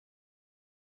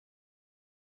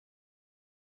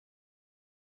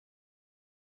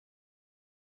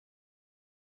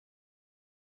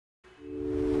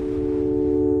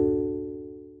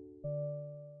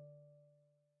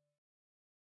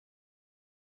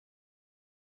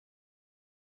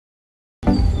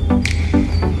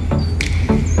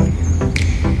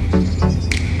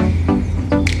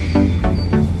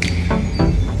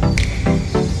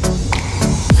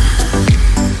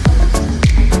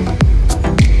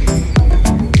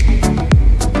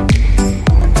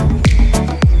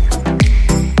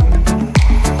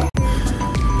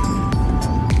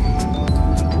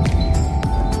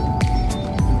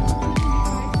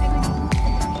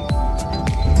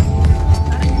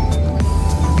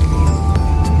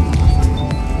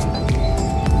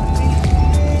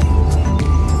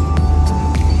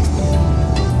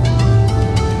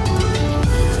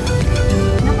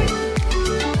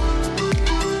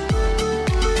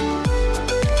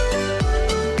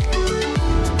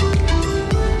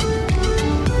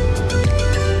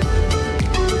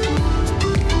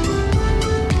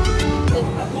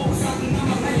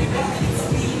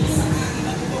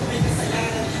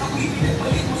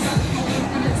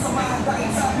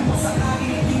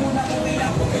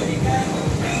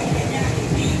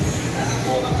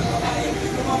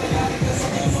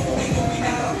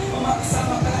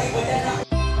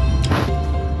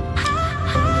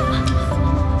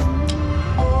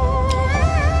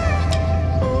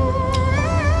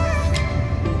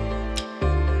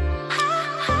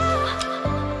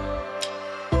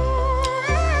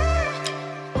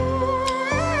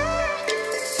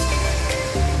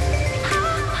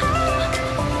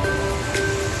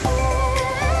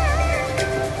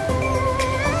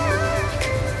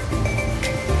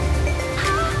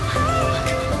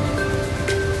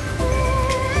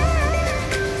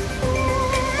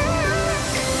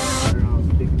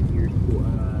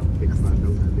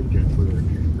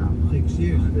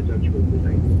years. The judge will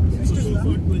decide. 6 to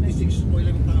 4, 26 o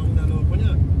ilang taong naloko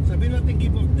niya. Sabihin natin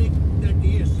give or take 30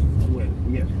 years. Well,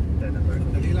 yes.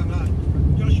 Dali lang ha.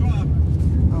 Joshua,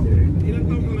 ilang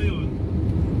taong ka ngayon?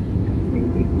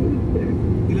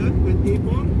 Ilan?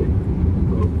 24?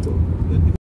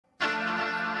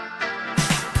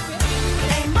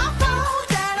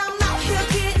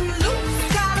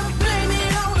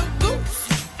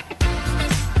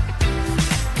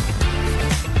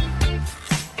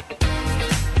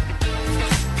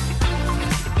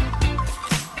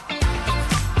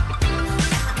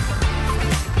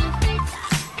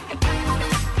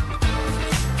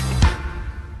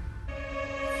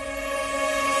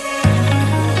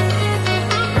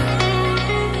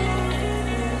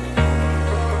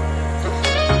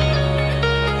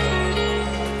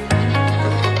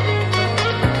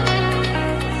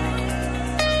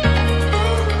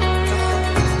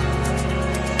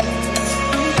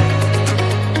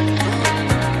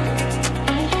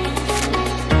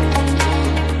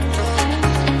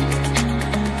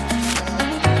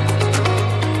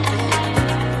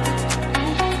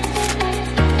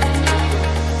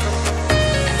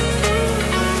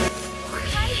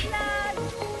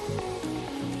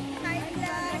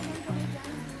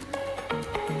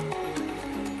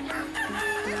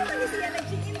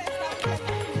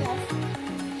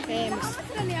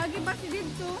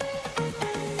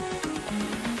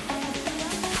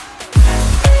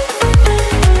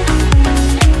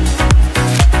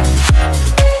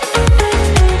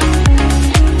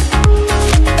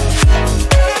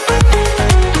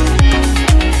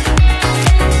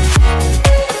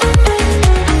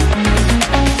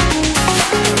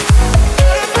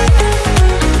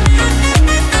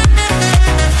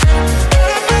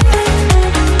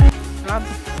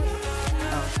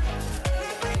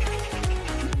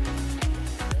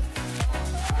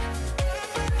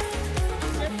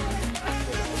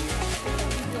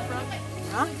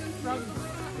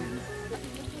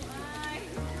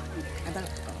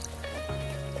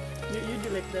 You do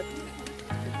like that.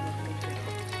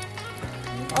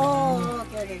 Oh,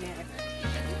 okay.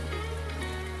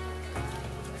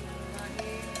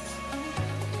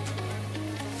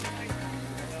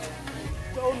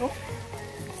 Oh no.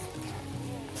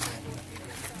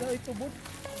 Dahil tubod.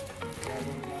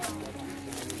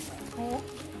 Oh.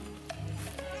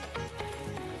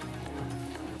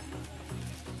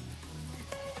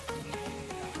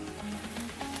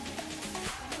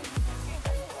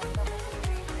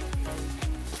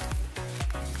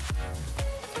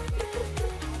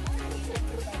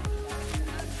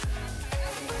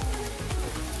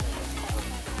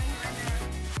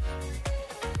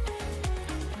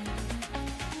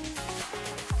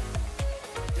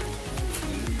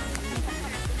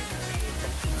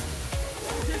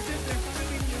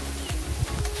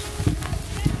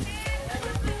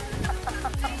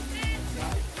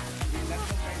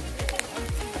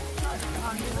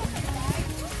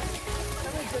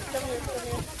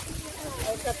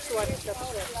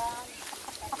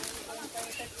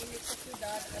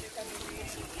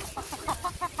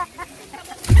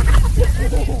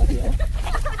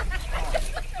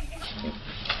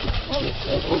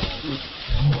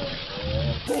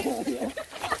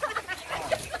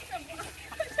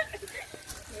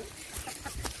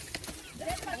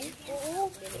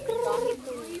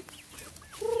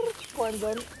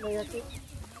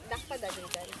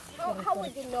 How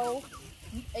would you know?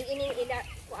 Ini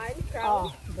kuan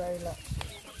crown. Dahil lang.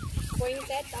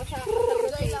 Pointed sa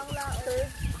lang la.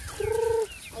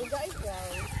 Oh guys,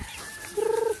 wow.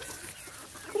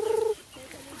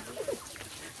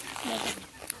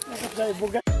 Dahil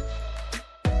buga.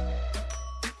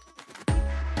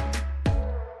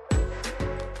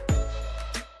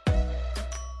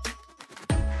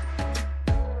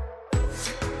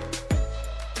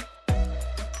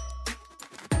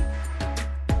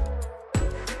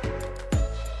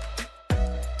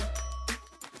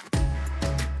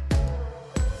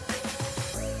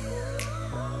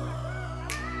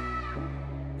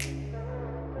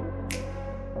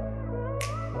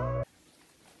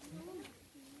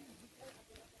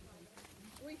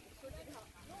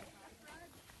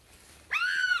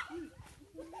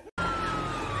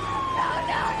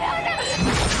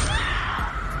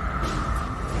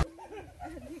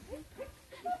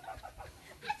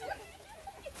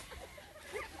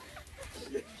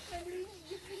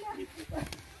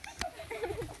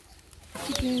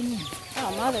 chicken.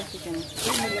 Ah, mother chicken.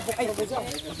 Ay.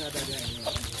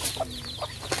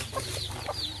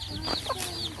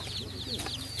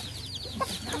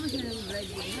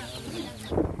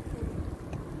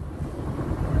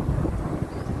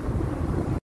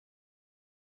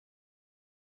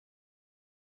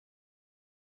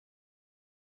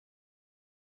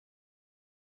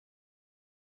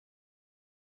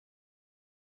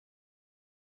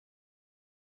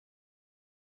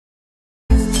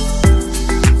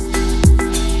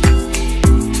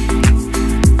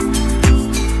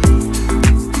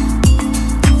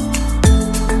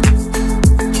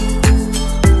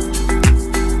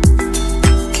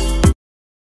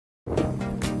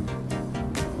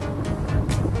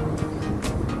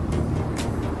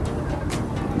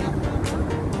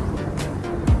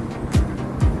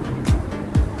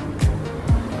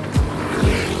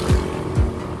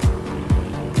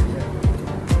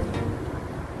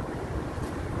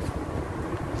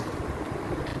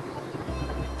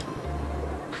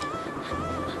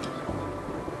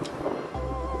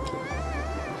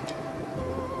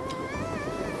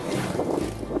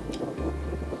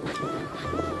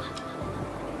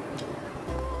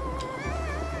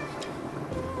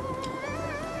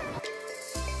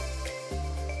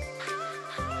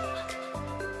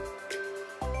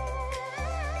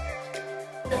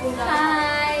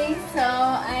 Hi! So,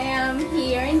 I am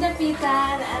here in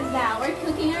Dapitan and now we're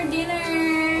cooking our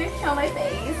dinner. Show my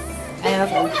face. Ayan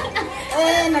ako.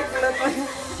 Eh, nakulot pa.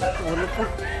 Nakulot pa.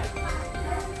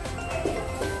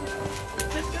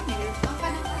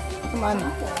 Come on.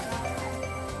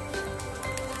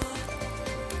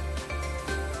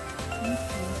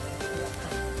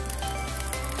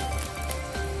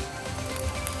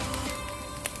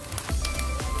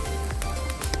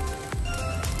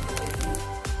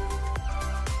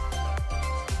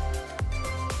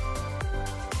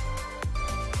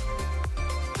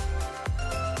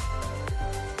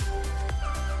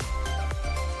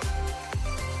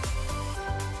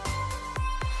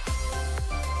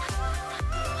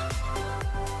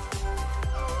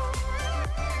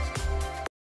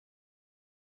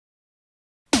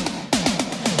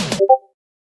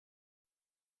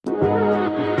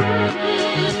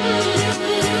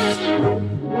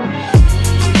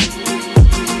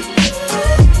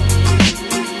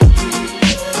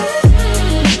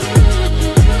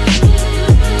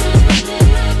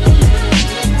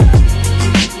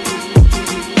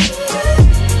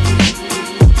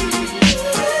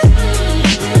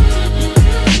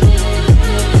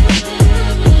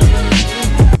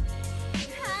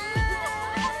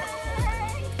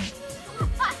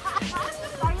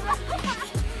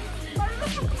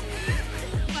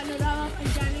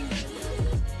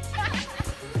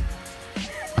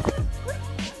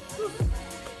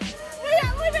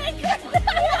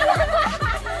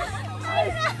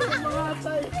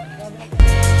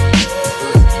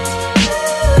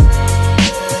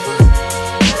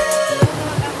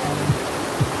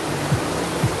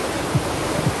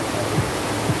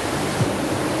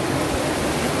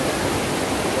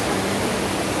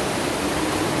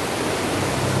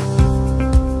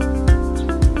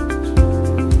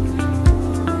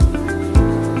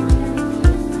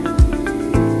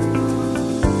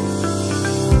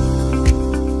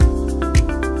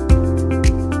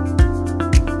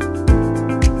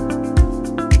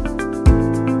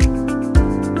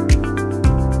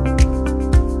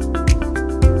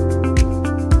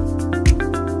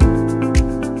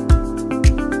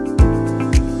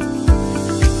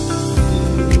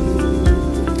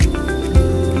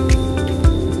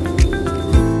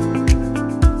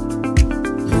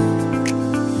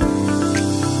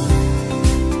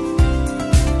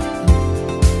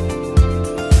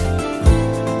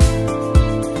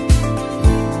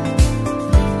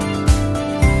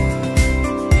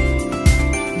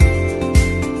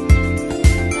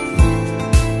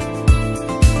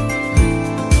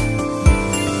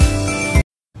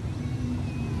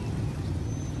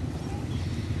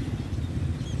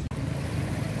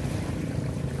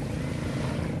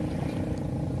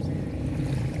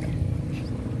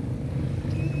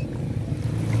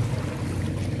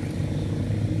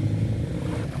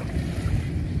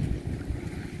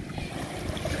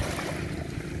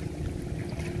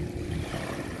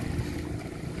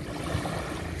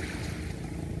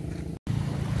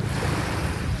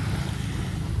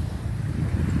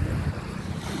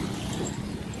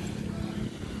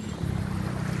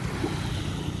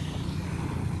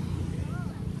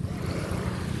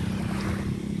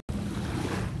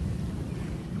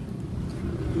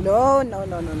 No.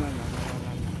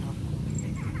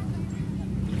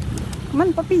 Come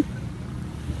on, puppy.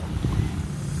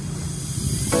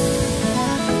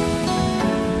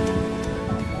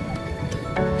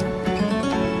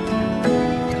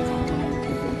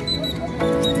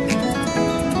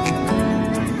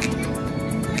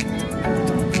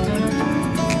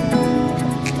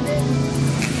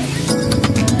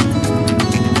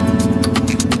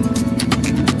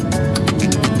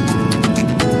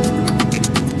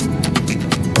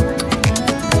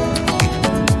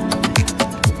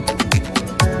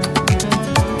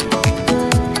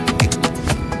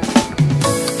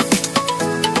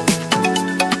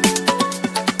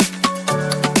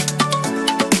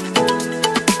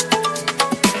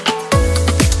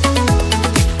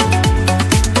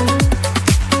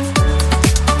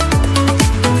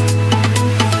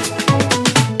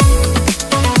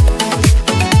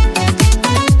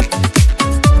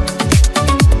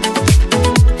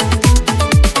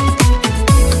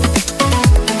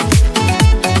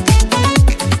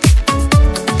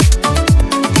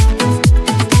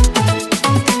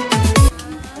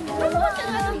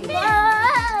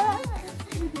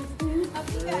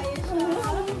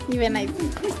 Even I.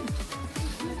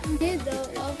 Middle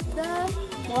of the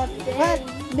What? day. What?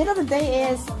 Middle of the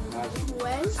day is.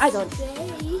 Wednesday. I don't.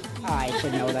 I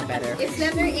should know that better. It's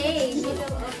letter A. Middle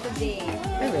of the day.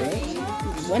 Really?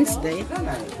 Wednesday?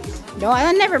 No,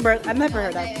 I've never heard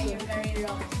that. You're very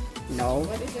wrong. No.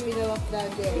 What is the middle of the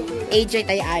day?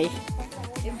 AJTI.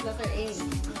 It's letter A.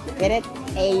 Get it?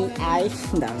 AI.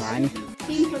 Naman.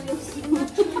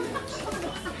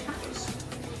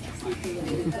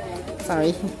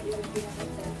 Sorry.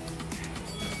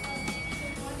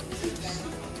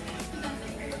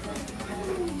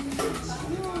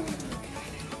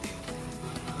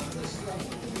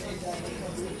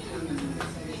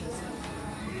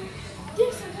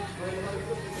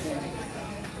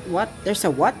 What? There's a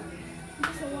what?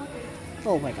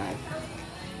 Oh my god.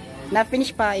 Not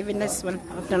finished pa, even this one.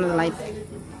 I'll turn on the light.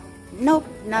 Nope,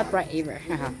 not bright either.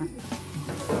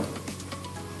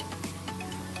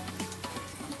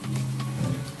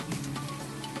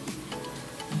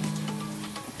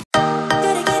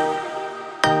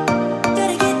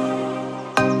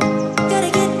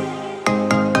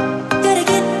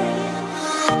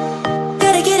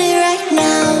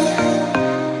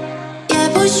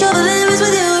 Push over limits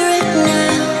with you right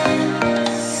now.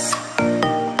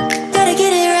 Gotta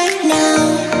get it right now.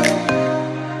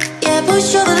 Yeah,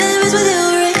 push over limits with you.